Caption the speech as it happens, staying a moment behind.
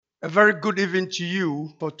A very good evening to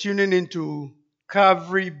you for tuning into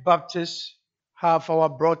Calvary Baptist half-hour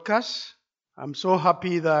broadcast. I'm so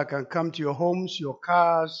happy that I can come to your homes, your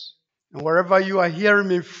cars, and wherever you are hearing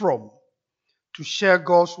me from to share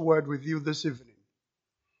God's word with you this evening.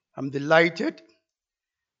 I'm delighted.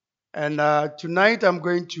 And tonight I'm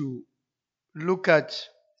going to look at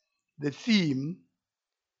the theme,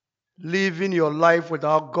 living your life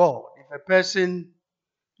without God. If a person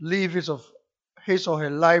lives his or her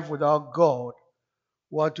life without God,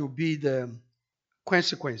 what will be the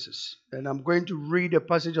consequences? And I'm going to read a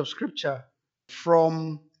passage of scripture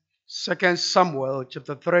from 2 Samuel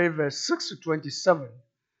chapter 3 verse 6 to 27.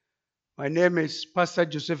 My name is Pastor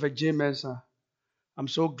Joseph Agyei Mensah. I'm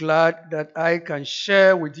so glad that I can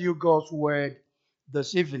share with you God's word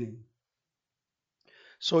this evening.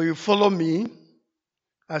 So you follow me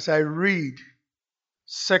as I read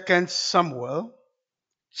 2 Samuel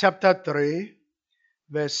chapter 3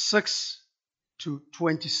 verse 6 to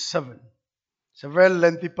 27. It's a very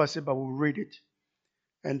lengthy passage, but we'll read it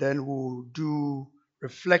and then we'll do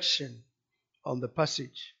reflection on the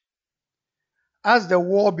passage. As the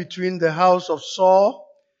war between the house of Saul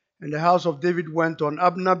and the house of David went on,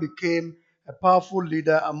 Abner became a powerful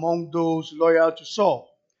leader among those loyal to Saul.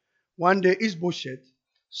 One day, Ishbosheth,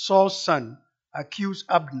 Saul's son, accused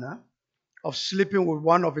Abner of sleeping with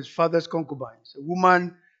one of his father's concubines, a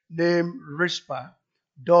woman named Rizpah,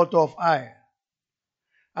 daughter of Agyei.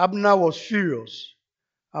 Abner was furious.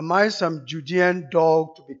 Am I some Judean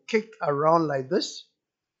dog to be kicked around like this?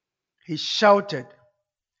 He shouted,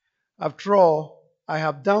 after all, I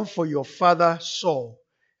have done for your father Saul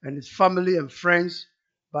and his family and friends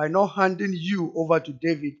by not handing you over to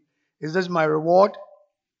David. Is this my reward?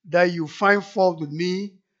 That you find fault with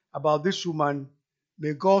me about this woman?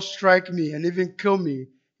 May God strike me and even kill me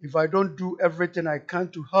if I don't do everything I can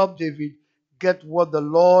to help David get what the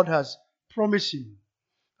Lord has promised him.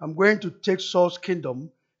 I'm going to take Saul's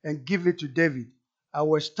kingdom and give it to David. I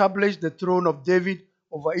will establish the throne of David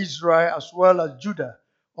over Israel as well as Judah,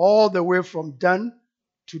 all the way from Dan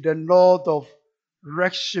to the north of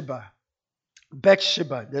Beersheba,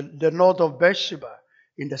 the north of Beersheba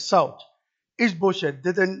in the south. Ishbosheth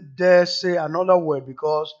didn't dare say another word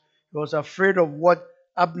because he was afraid of what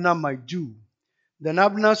Abner might do. Then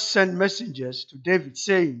Abner sent messengers to David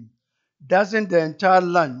saying, doesn't the entire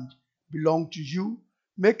land belong to you?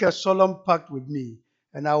 Make a solemn pact with me,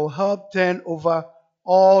 and I will help turn over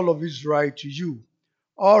all of Israel to you.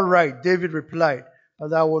 All right, David replied,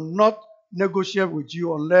 but I will not negotiate with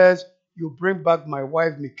you unless you bring back my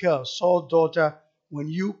wife Michal, Saul's daughter, when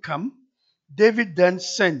you come. David then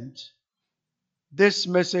sent this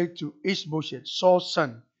message to Ishbosheth, Saul's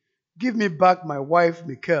son. Give me back my wife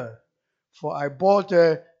Michal, for I bought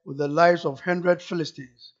her with the lives of 100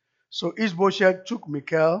 Philistines. So Ishbosheth took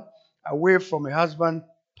Michal away from her husband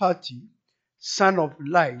Palti, son of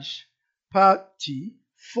Laish. Palti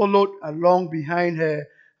followed along behind her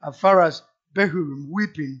as far as Behurim,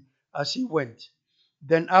 weeping as he went.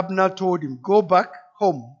 Then Abner told him, go back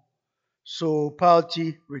home. So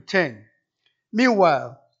Palti returned.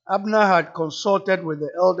 Meanwhile, Abner had consulted with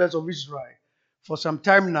the elders of Israel. For some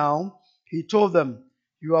time now, he told them,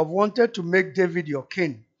 you have wanted to make David your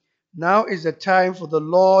king. Now is the time, for the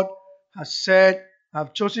Lord has said, I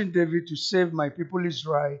have chosen David to save my people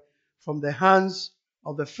Israel from the hands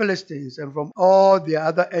of the Philistines and from all their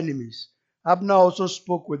other enemies. Abner also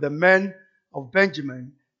spoke with the men of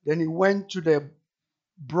Benjamin. Then he went to the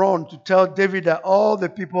Bron to tell David that all the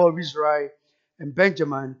people of Israel and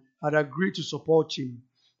Benjamin had agreed to support him.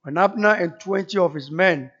 When Abner and 20 of his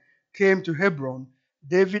men came to Hebron,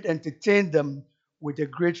 David entertained them with a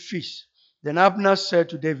great feast. Then Abner said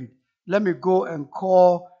to David, let me go and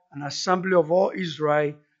call an assembly of all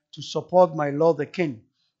Israel to support my lord the king.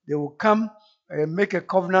 They will come and make a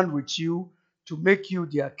covenant with you to make you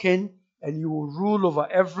their king, and you will rule over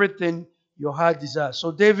everything your heart desires.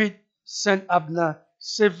 So David sent Abner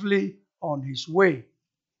safely on his way.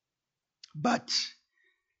 But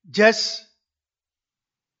just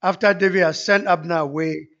after David had sent Abner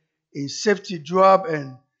away in safety, Joab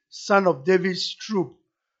and son of David's troop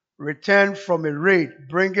returned from a raid,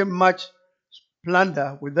 bringing much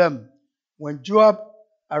plunder with them. When Joab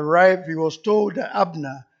arrived, he was told that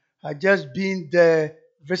Abner had just been there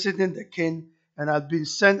visiting the king and had been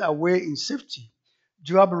sent away in safety.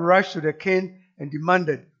 Joab rushed to the king and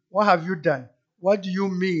demanded, what have you done? What do you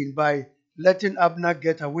mean by letting Abner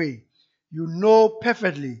get away? You know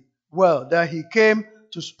perfectly well that he came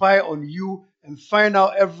to spy on you and find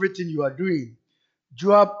out everything you are doing.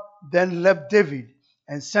 Joab then left David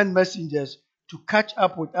and sent messengers to catch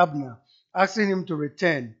up with Abner, asking him to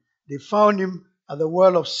return. They found him at the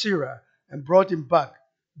well of Sirah and brought him back,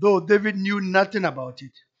 though David knew nothing about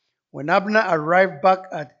it. When Abner arrived back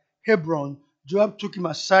at Hebron, Joab took him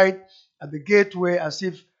aside at the gateway as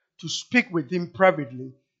if to speak with him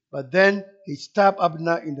privately. But then he stabbed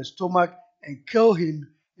Abner in the stomach and killed him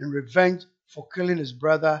in revenge for killing his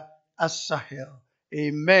brother Asahel.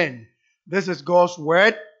 Amen. This is God's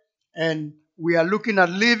word, and we are looking at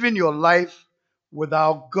living your life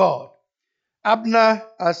without God. Abner,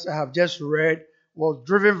 as I have just read, was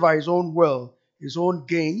driven by his own will, his own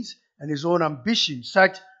gains, and his own ambition.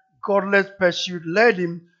 Such godless pursuit led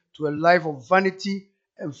him to a life of vanity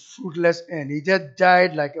and fruitless end. He just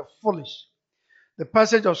died like a foolish. The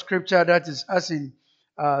passage of scripture that is as in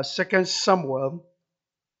 2 Samuel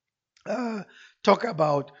talk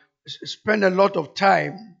about, spend a lot of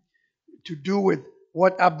time to do with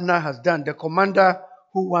what Abner has done, the commander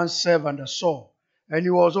who once served under Saul. And he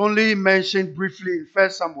was only mentioned briefly in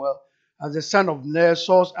 1 Samuel as the son of Ner,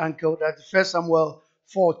 Saul's uncle. That's 1 Samuel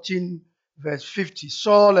 14, verse 50.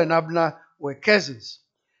 Saul and Abner were cousins.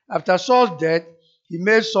 After Saul's death, he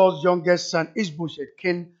made Saul's youngest son Ishbosheth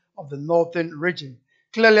king of the northern region.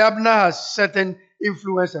 Clearly, Abner has certain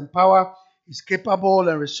influence and power. He's capable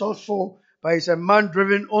and resourceful, but he's a man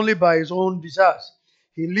driven only by his own desires.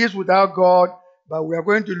 He lives without God, but we are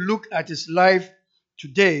going to look at his life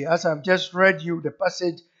today as I've just read you the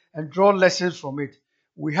passage and draw lessons from it.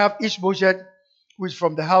 We have Ishbosheth, who is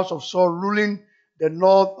from the house of Saul, ruling the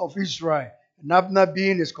north of Israel, and Abner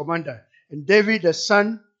being his commander. And David, the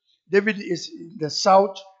son, David is in the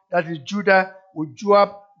south, that is Judah, with Joab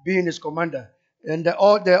being his commander. And the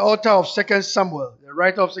author of 2 Samuel, the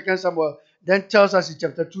writer of 2 Samuel, then tells us in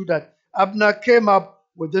chapter 2 that Abner came up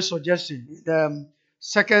with this suggestion.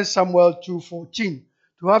 2 Samuel 2:14,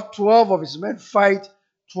 to have 12 of his men fight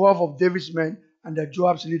 12 of David's men under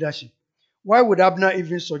Joab's leadership. Why would Abner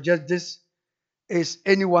even suggest this? Is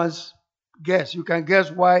anyone's guess. You can guess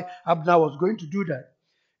why Abner was going to do that.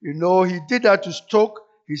 You know, he did that to stoke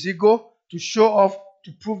his ego, to show off,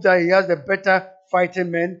 to prove that he has the better fighting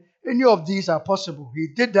men. Any of these are possible. He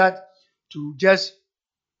did that to just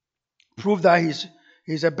prove that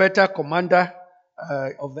he's a better commander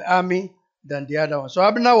of the army than the other one. So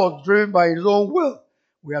Abner was driven by his own will.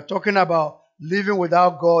 We are talking about living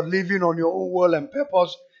without God, living on your own will and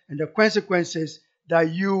purpose, and the consequences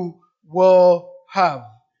that you will have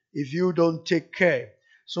if you don't take care.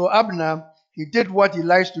 So Abner, he did what he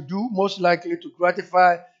likes to do, most likely to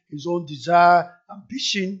gratify his own desire,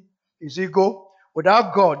 ambition, his ego.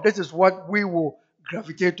 Without God, this is what we will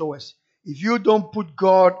gravitate towards. If you don't put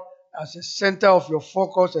God as a center of your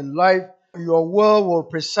focus and life, your will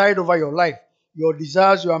preside over your life. Your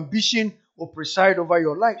desires, your ambition will preside over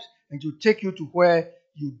your lives and to take you to where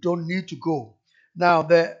you don't need to go. Now,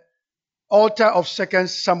 the author of 2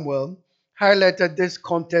 Samuel highlighted this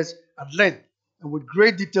context at length and with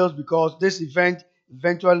great details because this event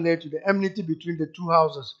eventually led to the enmity between the two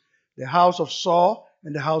houses, the house of Saul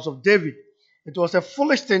and the house of David. It was a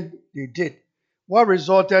foolish thing they did. What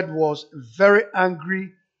resulted was a very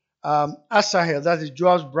angry Asahel, that is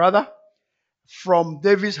Joab's brother, from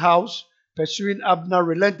David's house, pursuing Abner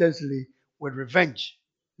relentlessly with revenge.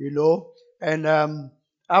 And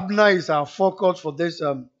Abner is our focus for this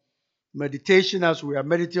meditation as we are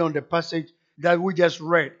meditating on the passage that we just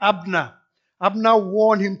read. Abner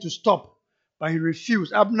warned him to stop, but he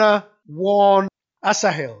refused. Abner warned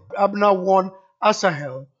Asahel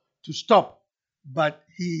to stop, but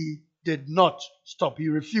he did not stop. He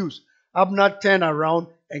refused. Abner turned around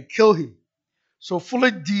and killed him. So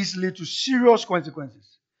foolish deeds lead to serious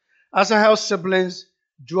consequences. Asahel's siblings,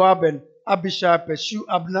 Joab and Abishai, pursue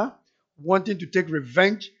Abner, wanting to take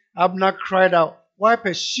revenge. Abner cried out, "Why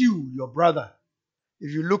pursue your brother?"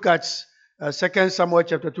 If you look at 2 Samuel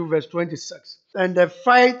chapter 2, verse 26. And the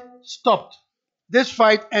fight stopped. This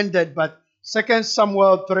fight ended, but 2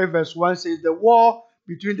 Samuel 3, verse 1 says, the war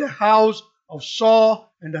between the house of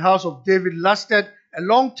Saul and the house of David lasted a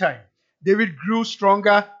long time. David grew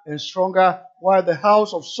stronger and stronger, while the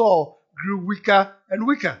house of Saul grew weaker and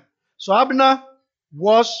weaker. So Abner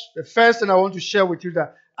was, the first thing I want to share with you,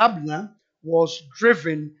 that Abner was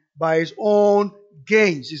driven by his own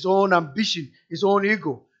gains, his own ambition, his own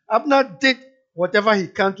ego. Abner did whatever he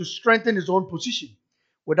can to strengthen his own position.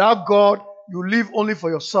 Without God, you live only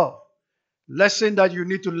for yourself. Lesson that you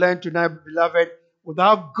need to learn tonight, beloved.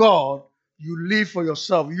 Without God, you live for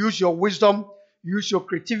yourself. Use your wisdom, use your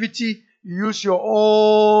creativity, use your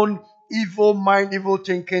own evil mind, evil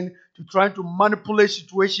thinking to try to manipulate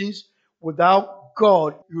situations. Without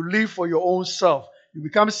God, you live for your own self. You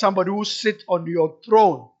become somebody who sits on your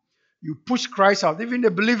throne. You push Christ out. Even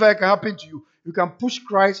a believer can happen to you. You can push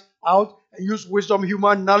Christ out and use wisdom,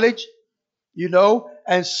 human knowledge,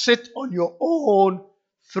 and sit on your own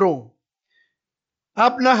throne.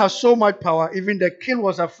 Abner has so much power, even the king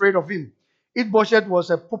was afraid of him. Ishbosheth was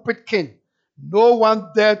a puppet king. No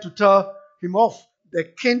one dared to tell him off. The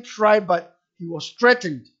king tried, but he was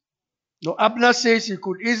threatened. Now, Abner says he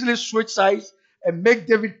could easily switch sides and make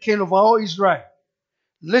David king of all Israel.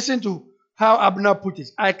 Listen to how Abner put it.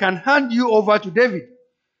 I can hand you over to David,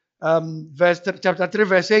 chapter 3,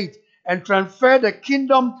 verse 8, and transfer the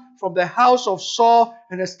kingdom from the house of Saul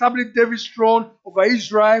and establish David's throne over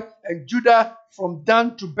Israel and Judah from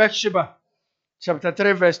Dan to Beersheba. Chapter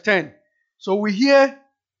 3, verse 10. So we hear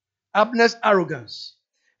Abner's arrogance.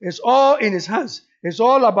 It's all in his hands. It's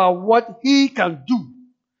all about what he can do.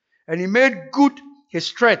 And he made good his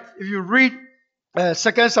threat. If you read 2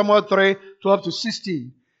 Samuel 3, 12 to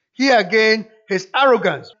 16, here again, his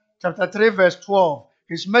arrogance. Chapter 3, verse 12.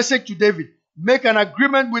 His message to David, make an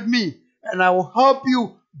agreement with me, and I will help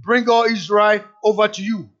you bring all Israel over to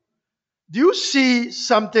you. Do you see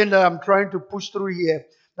something that I'm trying to push through here?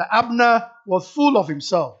 That Abner was full of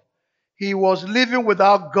himself. He was living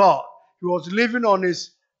without God. He was living on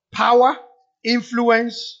his power,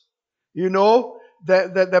 influence,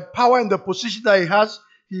 the power and the position that he has.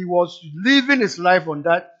 He was living his life on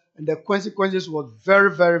that, and the consequences were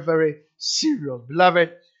very, very, very serious.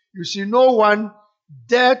 Beloved, you see, no one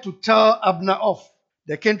dared to tell Abner off.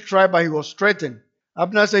 The king tried, but he was threatened.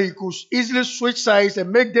 Abner said he could easily switch sides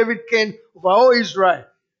and make David king over all Israel.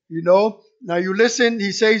 Now you listen,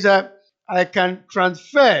 he says that I can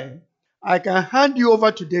hand you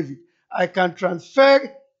over to David. I can transfer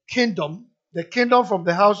the kingdom from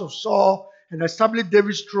the house of Saul and establish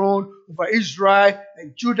David's throne over Israel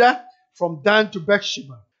and Judah from Dan to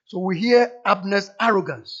Beersheba. So we hear Abner's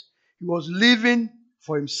arrogance. He was living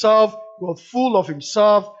for himself. He was full of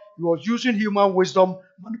himself. He was using human wisdom,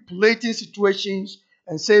 manipulating situations,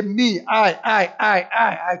 and saying, me,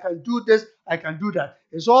 I can do this, I can do that.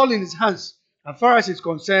 It's all in his hands. As far as it's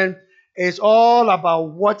concerned, it's all about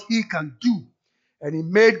what he can do. And he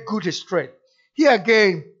made good his threat. Here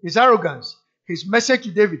again, his arrogance, his message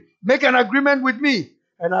to David, make an agreement with me,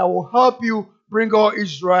 and I will help you bring all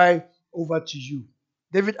Israel over to you.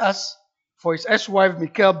 David asked for his ex-wife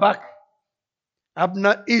Michal back.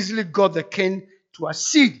 Abner easily got the king to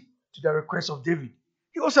accede to the request of David.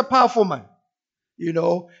 He was a powerful man.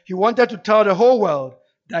 He wanted to tell the whole world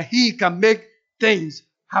that he can make things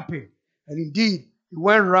happen. And indeed, he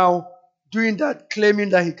went around doing that, claiming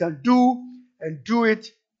that he can do and do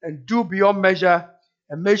it and do beyond measure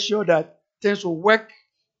and make sure that things will work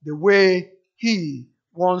the way he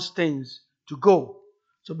wants things to go.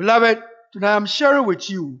 So, beloved, tonight I'm sharing with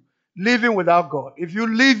you living without God. If you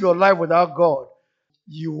live your life without God,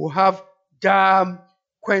 you will have damn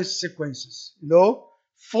consequences.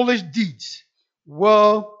 Foolish deeds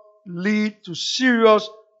will lead to serious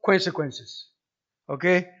consequences.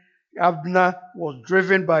 Okay? Abner was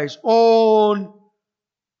driven by his own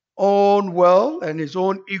will and his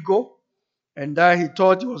own ego, and that he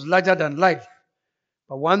thought he was larger than life.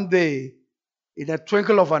 But one day, in a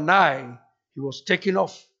twinkle of an eye, he was taken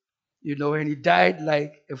off, and he died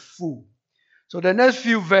like a fool. So the next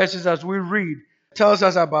few verses as we read tells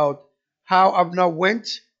us about how Abner went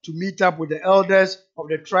to meet up with the elders of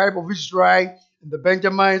the tribe of Israel and the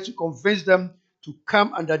Benjamites to convince them to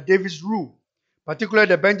come under David's rule. Particularly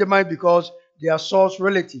the Benjamites because they are Saul's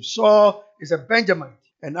relatives. Saul is a Benjamite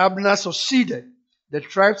and Abner succeeded. The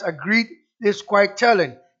tribes agreed. It's quite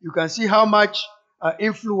telling. You can see how much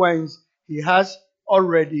influence he has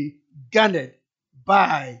already garnered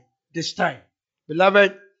by this time.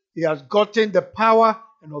 Beloved, he has gotten the power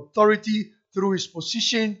and authority through his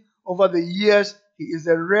position over the years. He is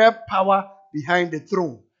the real power behind the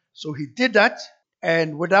throne. So he did that,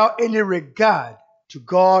 and without any regard to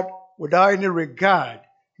God, without any regard,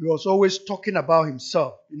 he was always talking about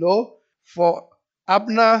himself. For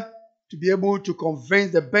Abner to be able to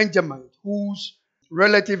convince the Benjamite, whose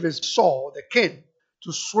relative is Saul, the king,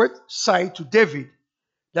 to switch side to David,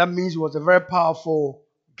 that means he was a very powerful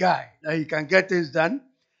guy, that he can get things done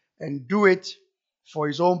and do it for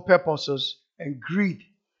his own purposes and greed,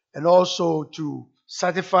 and also to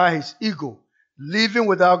satisfy his ego. Living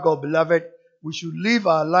without God, beloved, we should live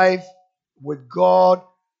our life with God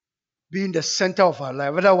being the center of our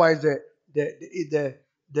life. Otherwise, the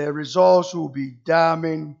results will be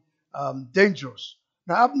damning dangerous.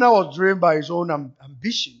 Now, Abner was driven by his own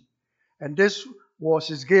ambition, and this was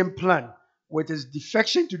his game plan. With his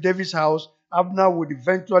defection to David's house, Abner would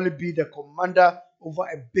eventually be the commander over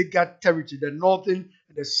a bigger territory, the northern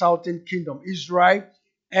and the southern kingdom, Israel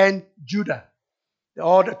and Judah,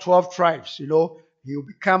 all the 12 tribes, he will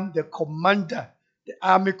become the commander, the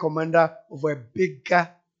army commander of a bigger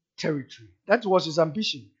territory. That was his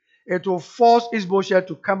ambition. It will force Ishbosheth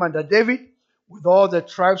to come under David with all the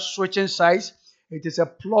tribes switching sides. It is a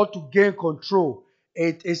plot to gain control.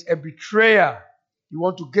 It is a betrayal. You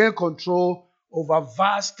want to gain control over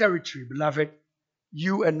vast territory, beloved.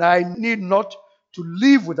 You and I need not to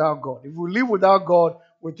live without God. If we live without God,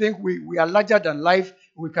 we think we are larger than life.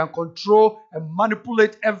 We can control and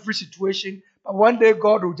manipulate every situation. But one day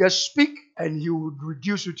God will just speak and he will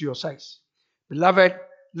reduce you to your size. Beloved,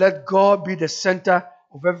 let God be the center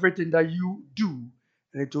of everything that you do,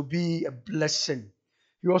 and it will be a blessing.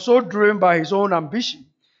 He was so driven by his own ambition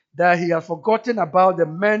that he had forgotten about the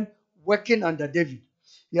men working under David.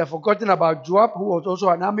 He had forgotten about Joab, who was also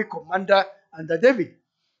an army commander under David.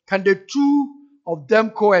 Can the two of them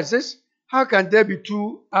coexist? How can there be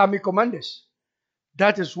two army commanders?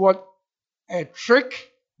 That is what a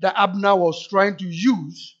trick that Abner was trying to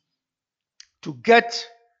use to get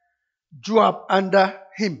Joab under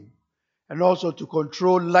him and also to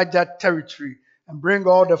control larger territory and bring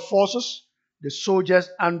all the forces, the soldiers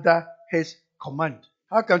under his command.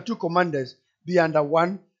 How can two commanders be under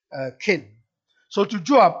one king? So to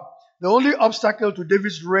Joab, the only obstacle to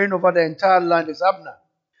David's reign over the entire land is Abner.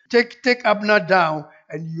 Take Abner down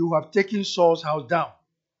and you have taken Saul's house down.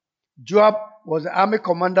 Joab was the army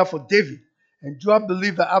commander for David, and Joab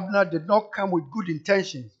believed that Abner did not come with good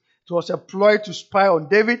intentions. It was a ploy to spy on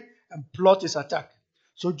David and plot his attack.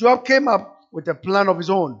 So Joab came up with a plan of his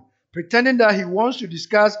own. Pretending that he wants to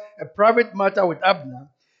discuss a private matter with Abner,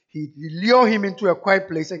 he lured him into a quiet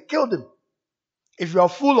place and killed him. If you are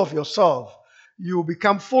full of yourself, you will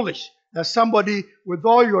become foolish. That somebody with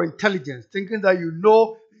all your intelligence, thinking that you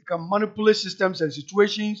know you can manipulate systems and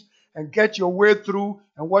situations and get your way through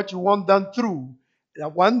and what you want done through,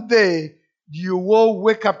 that one day you will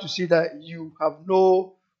wake up to see that you have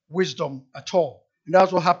no wisdom at all. And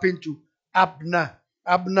that's what happened to Abner.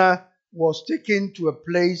 Abner was taken to a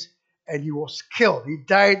place and he was killed. He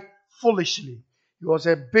died foolishly. He was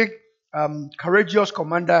a big, courageous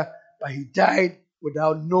commander, but he died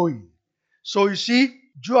without knowing. So you see,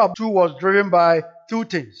 Joab too was driven by two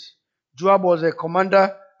things. Joab was a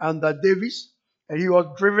commander under David, and he was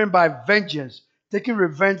driven by vengeance, taking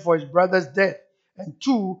revenge for his brother's death. And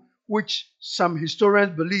two, which some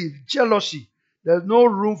historians believe, jealousy. There's no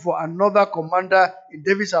room for another commander in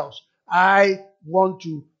David's house. I want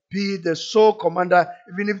to be the sole commander,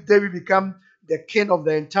 even if David becomes the king of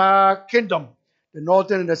the entire kingdom, the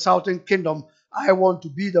northern and the southern kingdom. I want to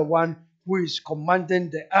be the one who is commanding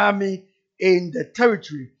the army in the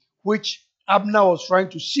territory which Abner was trying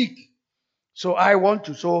to seek. So I want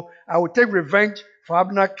to. So I will take revenge for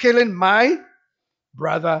Abner killing my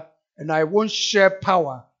brother, and I won't share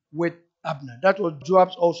power with Abner. That was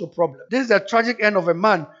Joab's also problem. This is the tragic end of a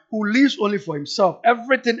man who lives only for himself.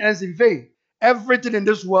 Everything ends in vain. Everything in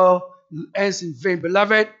this world ends in vain.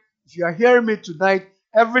 Beloved, if you are hearing me tonight,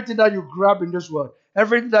 everything that you grab in this world,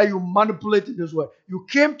 everything that you manipulate in this world, you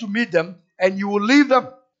came to meet them and you will leave them.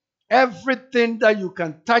 Everything that you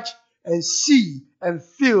can touch and see and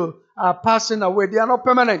feel are passing away. They are not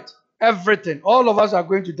permanent. Everything. All of us are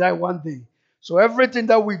going to die one day. So everything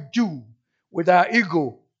that we do with our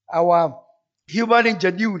ego, our human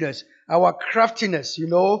ingenuity, our craftiness,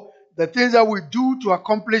 the things that we do to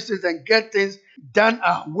accomplish this and get things done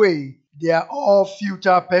our way, they are all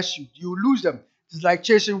futile pursuits. You lose them. It's like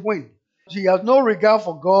chasing wind. He has no regard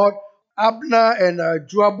for God. Abner and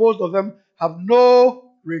Joab, both of them, have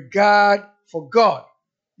no regard for God.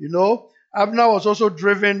 Abner was also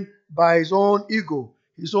driven by his own ego,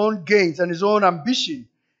 his own gains, and his own ambition.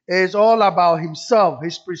 It's all about himself,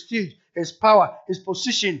 his prestige, his power, his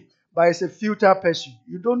position, but it's a futile pursuit.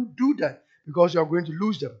 You don't do that because you're going to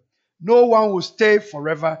lose them. No one will stay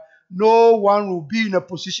forever. No one will be in a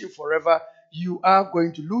position forever. You are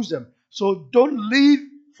going to lose them. So don't live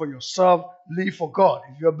for yourself, live for God.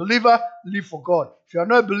 If you're a believer, live for God. If you're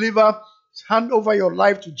not a believer, hand over your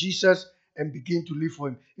life to Jesus and begin to live for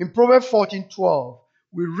Him. In Proverbs 14:12,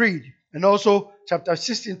 we read, and also chapter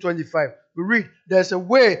 16:25, we read, there's a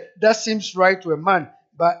way that seems right to a man,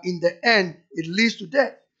 but in the end, it leads to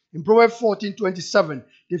death. In Proverbs 14:27,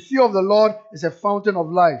 the fear of the Lord is a fountain of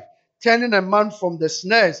life, turning a man from the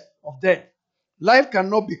snares of death. Life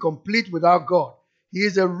cannot be complete without God. He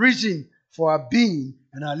is the reason for our being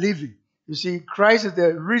and our living. You see, Christ is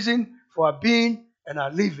the reason for our being and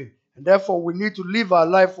our living. And therefore, we need to live our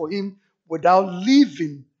life for Him without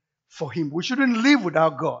living for Him. We shouldn't live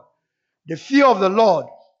without God. The fear of the Lord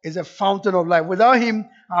is a fountain of life. Without Him,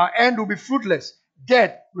 our end will be fruitless.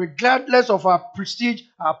 Death, regardless of our prestige,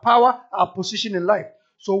 our power, our position in life.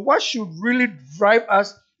 So what should really drive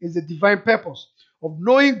us is the divine purpose of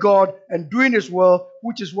knowing God and doing His will,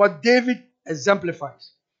 which is what David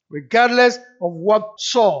exemplifies. Regardless of what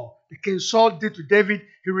Saul, the King Saul, did to David,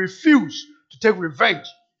 he refused to take revenge.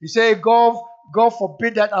 He said, God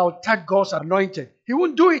forbid that I'll attack God's anointed. He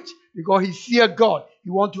won't do it because he feared God. He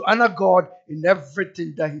wants to honor God in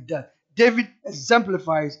everything that he does. David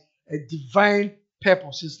exemplifies a divine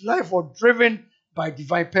purpose. His life was driven by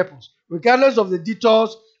divine purpose. Regardless of the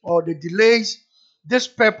detours or the delays, this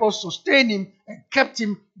purpose sustained him and kept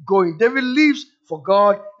him going. David lives for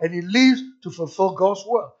God and he lives to fulfill God's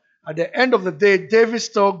will. At the end of the day, David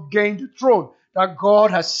still gained the throne that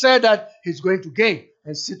God has said that he's going to gain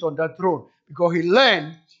and sit on that throne because he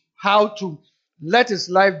learned how to let his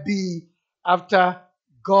life be after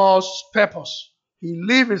God's purpose. He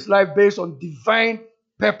lived his life based on divine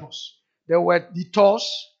purpose. There were detours,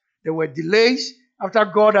 there were delays. After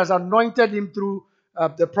God has anointed him through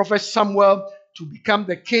the prophet Samuel to become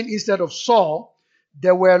the king instead of Saul,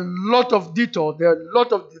 there were a lot of detours, there were a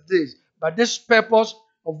lot of delays. But this purpose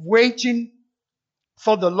of waiting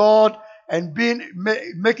for the Lord and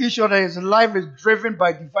making sure that his life is driven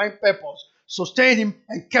by divine purpose sustained him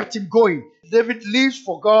and kept him going. David lives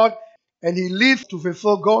for God and he lives to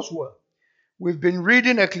fulfill God's will. We've been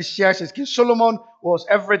reading Ecclesiastes. King Solomon was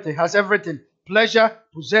everything, has everything: pleasure,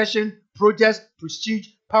 possession, progress, prestige,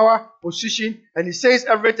 power, position. And he says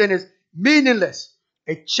everything is meaningless,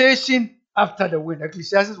 a chasing after the wind.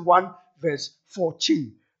 Ecclesiastes 1 verse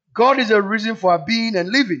 14. God is a reason for our being and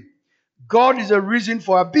living. God is a reason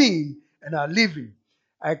for our being and our living.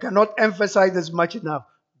 I cannot emphasize this much enough.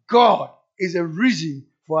 God is a reason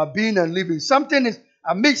for our being and living. Something is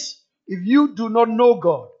amiss if you do not know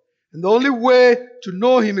God. And the only way to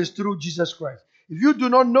know Him is through Jesus Christ. If you do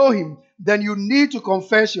not know Him, then you need to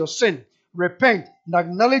confess your sin, repent, and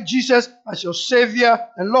acknowledge Jesus as your Savior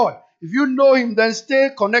and Lord. If you know Him, then stay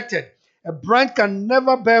connected. A branch can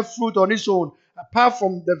never bear fruit on its own apart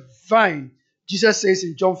from the vine. Jesus says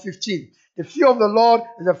in John 15, the fear of the Lord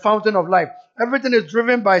is a fountain of life. Everything is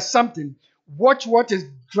driven by something. Watch what is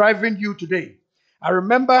driving you today. I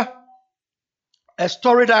remember a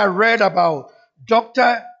story that I read about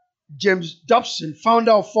Dr. James Dobson,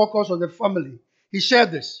 founder of Focus on the Family. He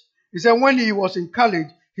shared this. He said when he was in college,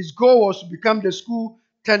 his goal was to become the school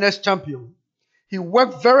tennis champion. He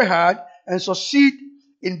worked very hard and succeeded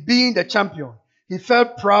in being the champion. He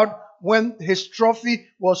felt proud when his trophy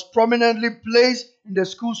was prominently placed in the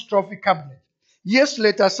school's trophy cabinet. Years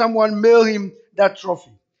later, someone mailed him that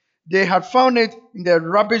trophy. They had found it in the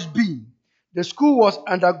rubbish bin. The school was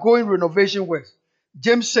undergoing renovation work.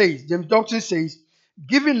 James Dobson says,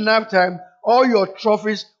 given enough time, all your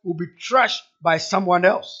trophies will be trashed by someone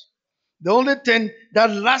else. The only thing that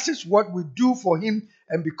lasts is what we do for him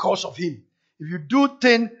and because of him. If you do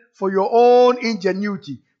things for your own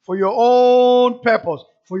ingenuity, for your own purpose,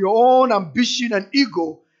 for your own ambition and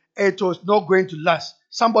ego, it was not going to last.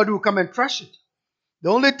 Somebody will come and trash it. The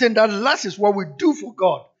only thing that lasts is what we do for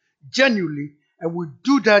God, genuinely, and we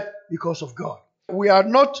do that because of God. We are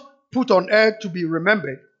not put on earth to be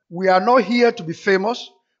remembered. We are not here to be famous.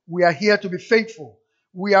 We are here to be faithful.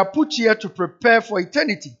 We are put here to prepare for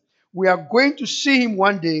eternity. We are going to see Him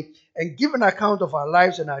one day and give an account of our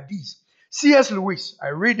lives and our deeds. C.S. Lewis, I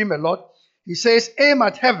read him a lot. He says, aim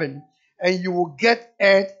at heaven and you will get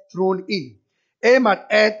earth thrown in. Aim at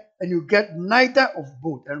earth and you get neither of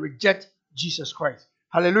both and reject Jesus Christ.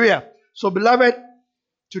 Hallelujah. So beloved,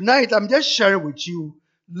 tonight I'm just sharing with you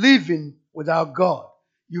living without God.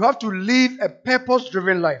 You have to live a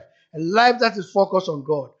purpose-driven life, a life that is focused on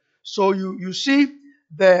God. So you see,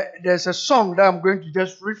 there's a song that I'm going to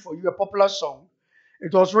just read for you, a popular song.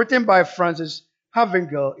 It was written by Frances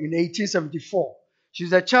Havergal in 1874.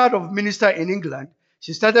 She's a child of minister in England.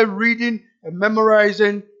 She started reading and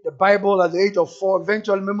memorizing the Bible at the age of 4,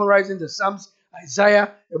 eventually memorizing the Psalms,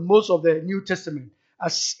 Isaiah, and most of the New Testament.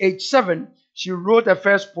 At age 7, she wrote her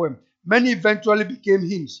first poem. Many eventually became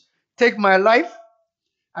hymns. Take my life,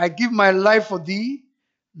 I give my life for thee,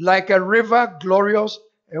 like a river glorious,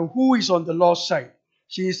 and who is on the Lord's side.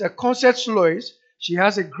 She is a concert soloist. She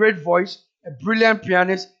has a great voice, a brilliant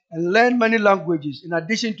pianist, and learned many languages in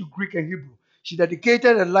addition to Greek and Hebrew. She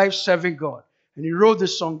dedicated her life serving God. And he wrote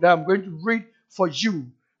this song that I'm going to read for you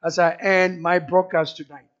as I end my broadcast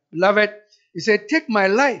tonight. Beloved, he said, take my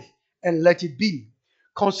life and let it be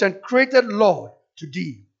consecrated, Lord, to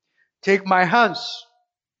thee. Take my hands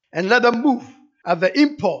and let them move at the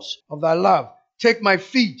impulse of thy love. Take my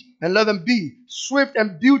feet and let them be swift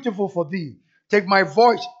and beautiful for thee. Take my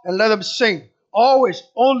voice and let them sing, always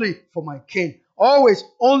only for my King. Always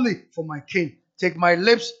only for my King. Take my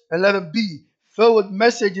lips and let them be filled with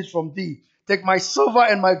messages from thee. Take my silver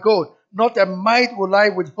and my gold. Not a mite will I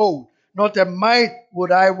withhold. Not a mite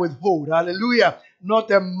would I withhold. Hallelujah.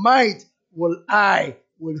 Not a mite will I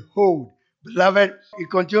withhold. Beloved, he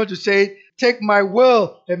continued to say, take my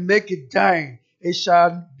will and make it thine. It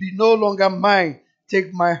shall be no longer mine.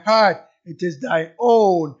 Take my heart, it is thy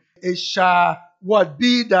own. It shall what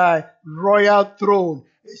be thy royal throne.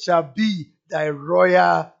 It shall be thy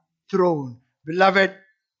royal throne. Beloved,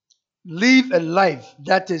 live a life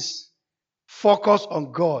that is focused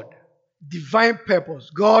on God, divine purpose.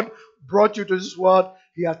 God brought you to this world.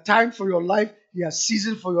 He has time for your life. He has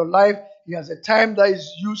season for your life. He has a time that is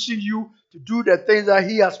using you to do the things that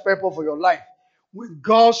He has purpose for your life. When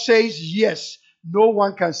God says yes, no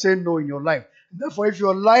one can say no in your life. Therefore, if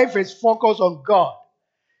your life is focused on God,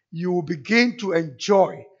 you will begin to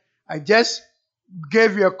enjoy. I just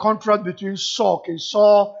gave you a contrast between King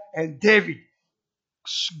Saul and David.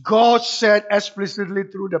 God said explicitly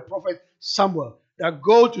through the prophet Samuel that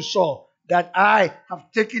go to Saul, that I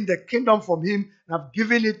have taken the kingdom from him and have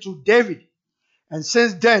given it to David. And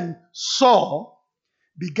since then, Saul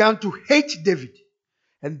began to hate David.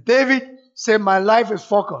 And David said, my life is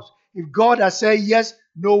focused. If God has said yes,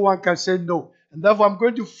 no one can say no. And therefore, I'm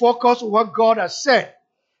going to focus on what God has said.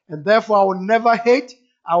 And therefore, I will never hate.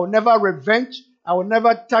 I will never revenge. I will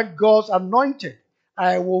never attack God's anointed.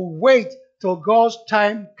 I will wait till God's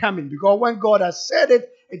time coming. Because when God has said it,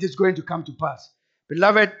 it is going to come to pass.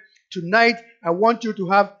 Beloved, tonight, I want you to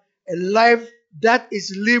have a life that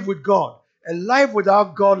is live with God. A life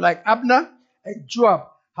without God like Abner and Joab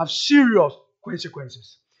have serious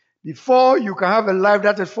consequences. Before you can have a life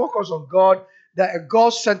that is focused on God, that a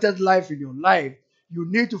God-centered life in your life, you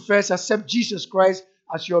need to first accept Jesus Christ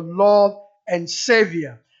as your Lord and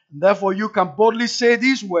Savior. And therefore, you can boldly say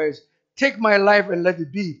these words, take my life and let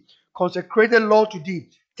it be. Consecrated Lord to thee.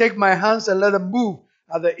 Take my hands and let them move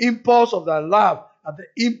at the impulse of thy love, at the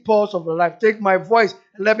impulse of the life. Take my voice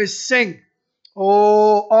and let me sing.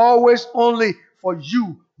 Oh, always only for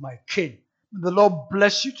you, my King. May the Lord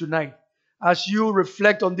bless you tonight as you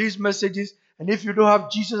reflect on these messages. And if you don't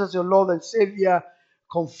have Jesus as your Lord and Savior,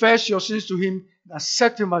 confess your sins to Him and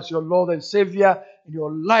accept Him as your Lord and Savior, and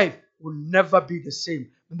your life will never be the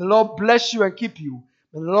same. May the Lord bless you and keep you.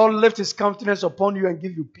 May the Lord lift His countenance upon you and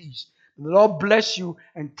give you peace. May the Lord bless you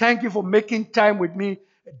and thank you for making time with me,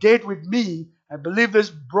 a date with me. I believe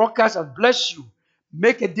this broadcast has blessed you.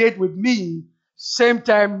 Make a date with me. Same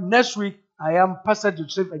time next week. I am Pastor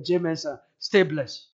Joseph Agyei Mensah. Stay blessed.